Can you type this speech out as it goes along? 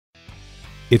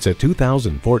It's a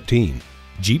 2014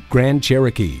 Jeep Grand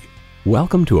Cherokee.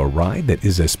 Welcome to a ride that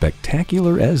is as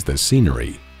spectacular as the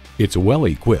scenery. It's well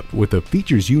equipped with the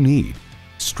features you need: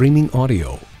 streaming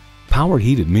audio, power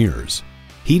heated mirrors,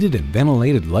 heated and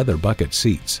ventilated leather bucket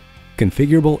seats,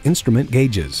 configurable instrument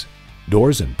gauges,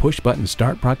 doors and push-button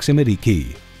start proximity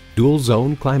key, dual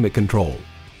zone climate control,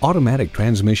 automatic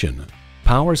transmission,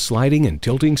 power sliding and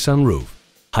tilting sunroof,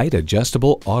 height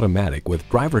adjustable automatic with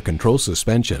driver control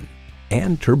suspension,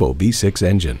 and turbo V6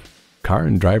 engine. Car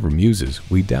and driver muses,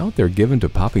 we doubt they're given to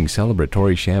popping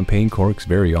celebratory champagne corks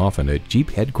very often at Jeep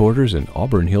headquarters in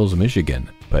Auburn Hills, Michigan,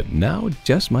 but now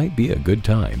just might be a good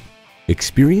time.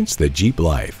 Experience the Jeep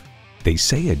life. They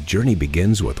say a journey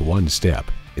begins with one step.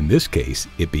 In this case,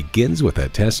 it begins with a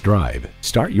test drive.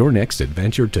 Start your next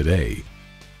adventure today.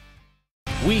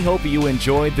 We hope you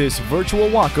enjoyed this virtual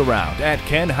walk-around at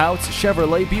Ken Houtz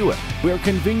Chevrolet Buick. We're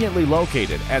conveniently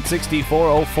located at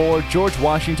 6404 George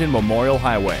Washington Memorial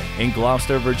Highway in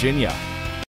Gloucester, Virginia.